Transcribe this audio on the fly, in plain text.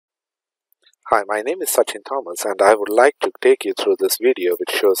Hi, my name is Sachin Thomas and I would like to take you through this video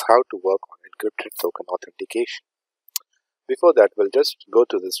which shows how to work on encrypted token authentication. Before that, we'll just go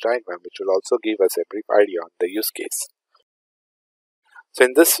to this diagram which will also give us a brief idea on the use case. So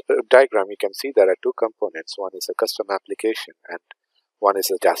in this diagram, you can see there are two components. One is a custom application and one is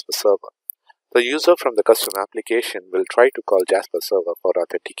a Jasper server. The user from the custom application will try to call Jasper server for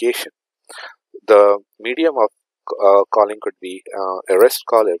authentication. The medium of calling could be a REST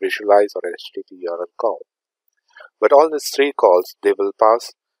call, a Visualize, or a HTTP URL call. But all these three calls, they will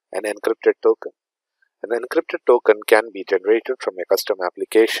pass an encrypted token. An encrypted token can be generated from a custom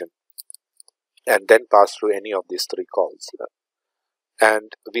application and then pass through any of these three calls.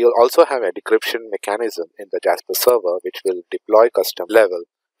 And we'll also have a decryption mechanism in the Jasper server which will deploy custom level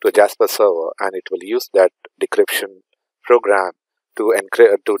to a Jasper server, and it will use that decryption program to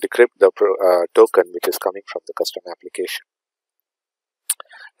decrypt the token which is coming from the custom application.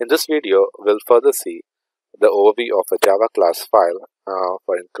 In this video, we'll further see the overview of a Java class file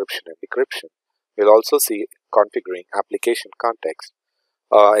for encryption and decryption. We'll also see configuring application context,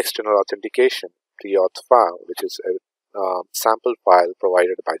 external authentication, pre-auth file, which is a sample file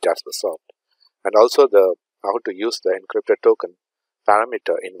provided by Jaspersoft, and also how to use the encrypted token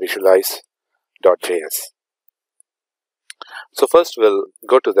parameter in Visualize.js. So first we'll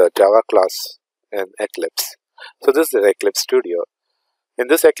go to the Java class in Eclipse. So this is the Eclipse Studio. In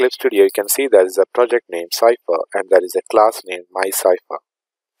this Eclipse Studio, you can see there is a project named Cypher and there is a class named MyCypher.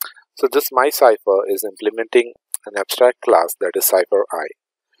 So this MyCypher is implementing an abstract class that is CypherI.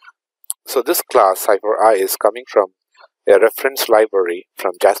 So this class CypherI is coming from a reference library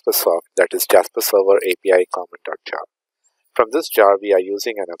from Jaspersoft, that is Jasper Server API common.jar. From this jar, we are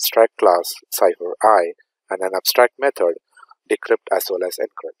using an abstract class CypherI and an abstract method decrypt as well as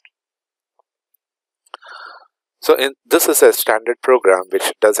encrypt. So this is a standard program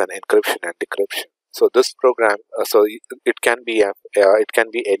which does an encryption and decryption. So this program, it can be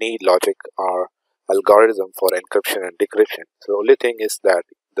any logic or algorithm for encryption and decryption. So the only thing is that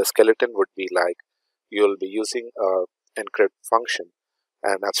the skeleton would be like you will be using a encrypt function,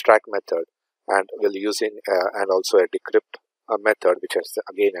 an abstract method, and we'll using and also a decrypt method, which is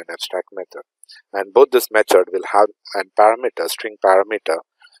again an abstract method. And both this method will have a parameter, string parameter.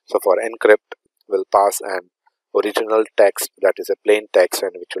 So for encrypt, will pass an original text that is a plain text,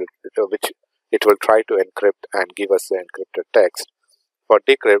 and which it will try to encrypt and give us the encrypted text. For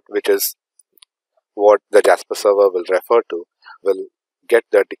decrypt, which is what the Jasper server will refer to, will get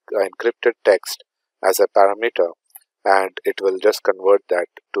the encrypted text as a parameter, and it will just convert that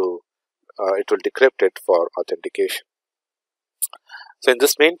to it will decrypt it for authentication. So in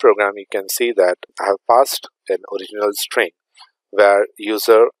this main program, you can see that I have passed an original string where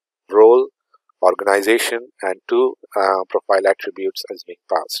user, role, organization, and two profile attributes is being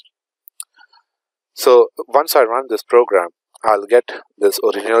passed. So once I run this program, I'll get this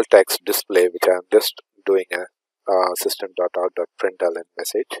original text display, which I'm just doing a system.out.println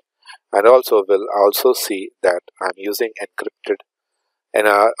message, and also will also see that I'm using encrypt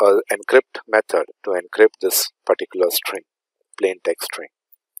method to encrypt this particular string, plain text string.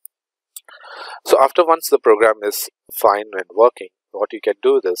 So once the program is fine and working, what you can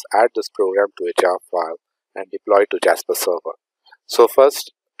do is add this program to a jar file and deploy to Jasper server. So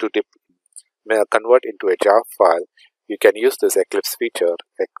first, to convert into a jar file, you can use this Eclipse feature,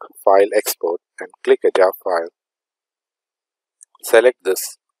 file export, and click a jar file. Select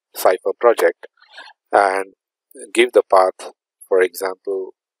this Cypher project and give the path, for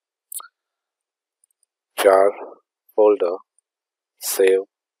example, jar folder, save,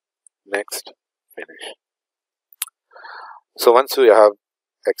 next, finish. So once you have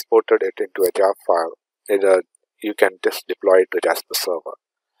exported it into a jar file, you can just deploy it to Jasper server.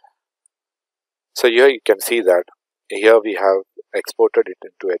 So here you can see that here we have exported it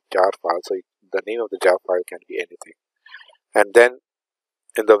into a jar file. So the name of the jar file can be anything. And then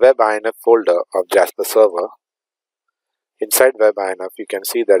in the web.inf folder of Jasper server, inside web.inf, you can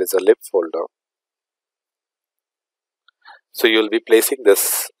see there is a lib folder. So you'll be placing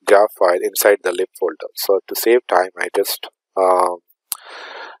this jar file inside the lib folder. So to save time, I just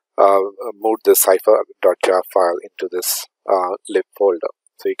moved the cypher.jar file into this lib folder.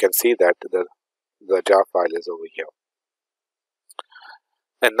 So you can see that the jar file is over here.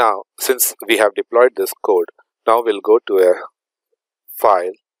 And now, since we have deployed this code, now we'll go to a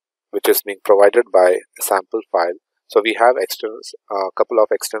file which is being provided by a sample file. So we have a couple of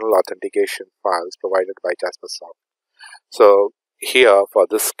external authentication files provided by Jaspersoft. So here, for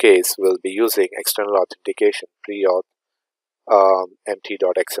this case, we'll be using external authentication pre-auth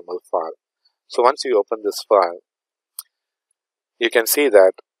empty.xml file. So once you open this file, you can see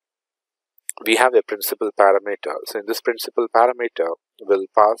that we have a principal parameter. So in this principal parameter, we'll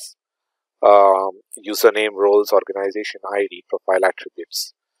pass username, roles, organization ID, profile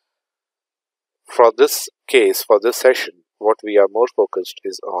attributes. For this case, for this session, what we are more focused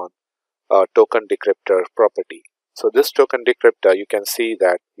is on token decryptor property. So this token decryptor, you can see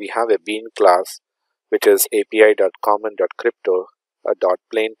that we have a bean class, which is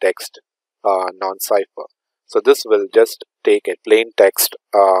api.common.crypto.plaintext non-cipher. So this will just take a plain text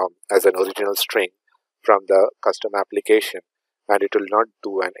as an original string from the custom application, and it will not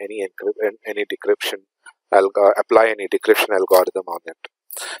do any decryption, apply any decryption algorithm on it.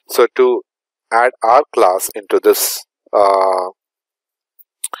 So to add our class into this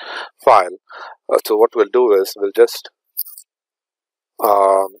file, so what we'll do is we'll just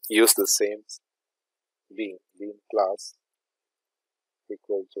use the same bean class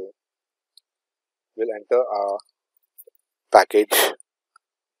equal to, we'll enter our package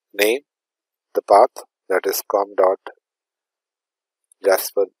name, the path, that is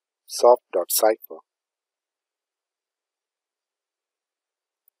com.jaspersoft.cipher,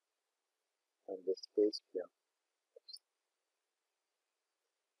 and this space here.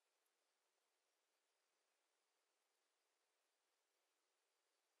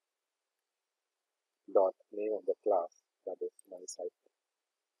 Dot name of the class, that is my cipher,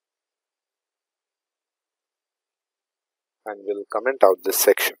 and we'll comment out this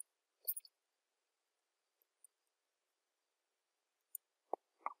section.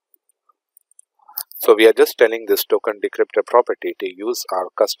 So we are just telling this token decryptor property to use our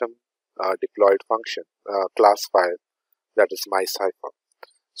custom deployed function class file, that is my cipher.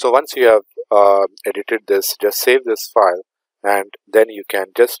 So once you have edited this, just save this file, and then you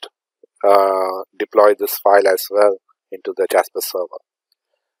can just deploy this file as well into the Jasper server.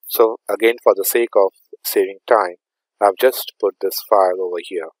 So again, for the sake of saving time, I've just put this file over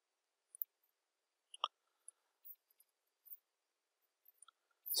here.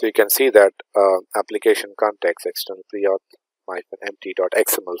 So you can see that application context external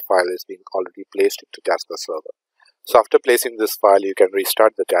preauth-empty.xml file is being already placed into Jasper server. So after placing this file, you can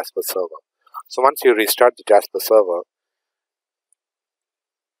restart the Jasper server. So once you restart the Jasper server,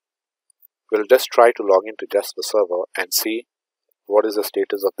 we'll just try to log into Jasper server and see what is the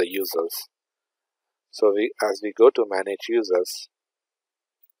status of the users. So as we go to manage users,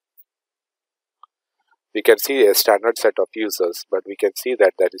 we can see a standard set of users, but we can see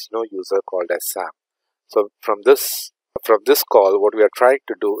that there is no user called as Sam. So from this call, what we are trying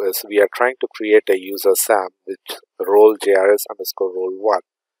to do is we are trying to create a user Sam with role JRS_role1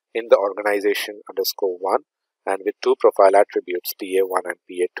 in the organization _1 and with two profile attributes PA1 and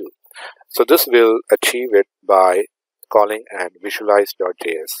PA2. So this will achieve it by calling an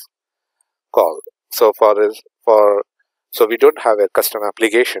Visualize.js call. So so we don't have a custom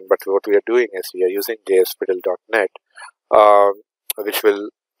application, but what we are doing is we are using jsfiddle.net, which will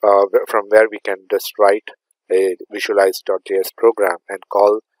from where we can just write a Visualize.js program and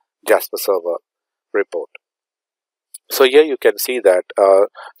call Jasper server report. So here you can see that.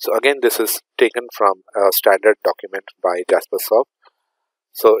 So again, this is taken from a standard document by JasperSoft.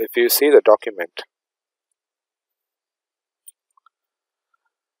 So if you see the document,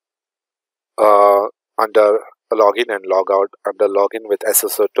 under login and logout, under login with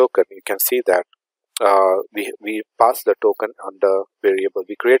SSO token, you can see that we pass the token under variable.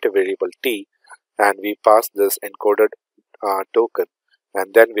 We create a variable t, and we pass this encoded token,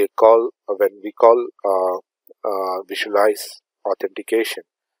 and then we call visualize authentication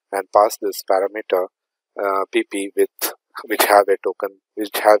and pass this parameter pp which have a token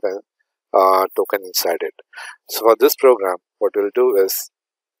inside it. So for this program, what we'll do is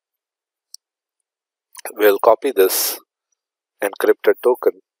we'll copy this encrypted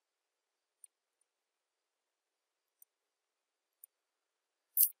token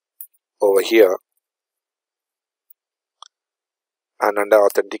over here, and under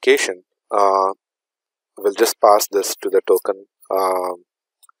authentication, we'll just pass this to the token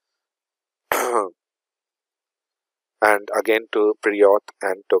and again to pre-auth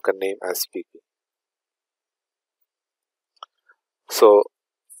and token name as pp. So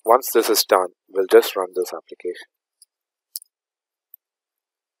once this is done, we'll just run this application.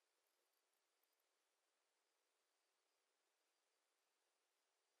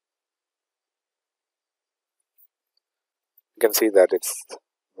 You can see that it's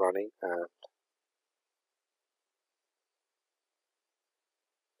running, and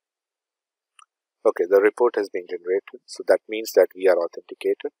okay, the report has been generated. So that means that we are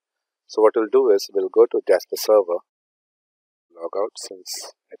authenticated. So what we'll do is we'll go to Jasper server, log out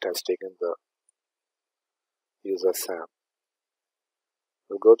since it has taken the user Sam.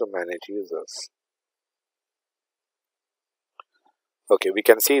 We'll go to manage users. Okay, we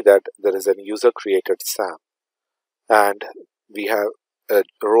can see that there is a user created SAM, and we have a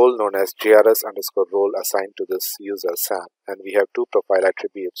role known as JRS_role assigned to this user SAM, and we have two profile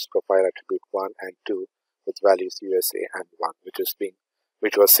attributes, profile attribute 1 and 2, with values USA and 1,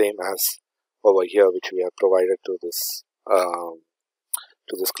 which was same as over here, which we have provided to this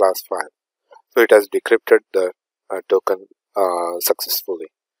class file. So it has decrypted the token successfully.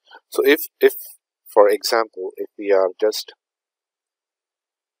 So if for example, if we are just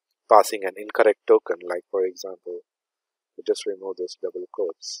passing an incorrect token, like for example, we just remove those double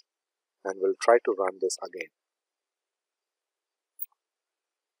quotes and we'll try to run this again.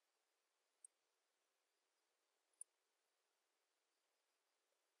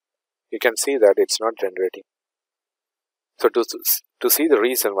 You can see that it's not generating. So to see the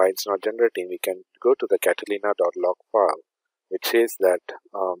reason why it's not generating, we can go to the catalina.log file, which says that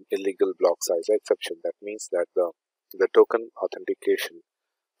illegal block size exception. That means that the token authentication,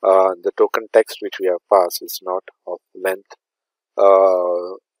 the token text which we have passed is not of length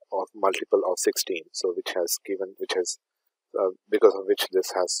of multiple of 16. So because of which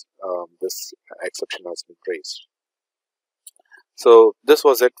this exception has been raised. So this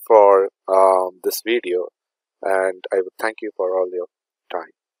was it for this video, and I would thank you for all your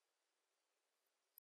time.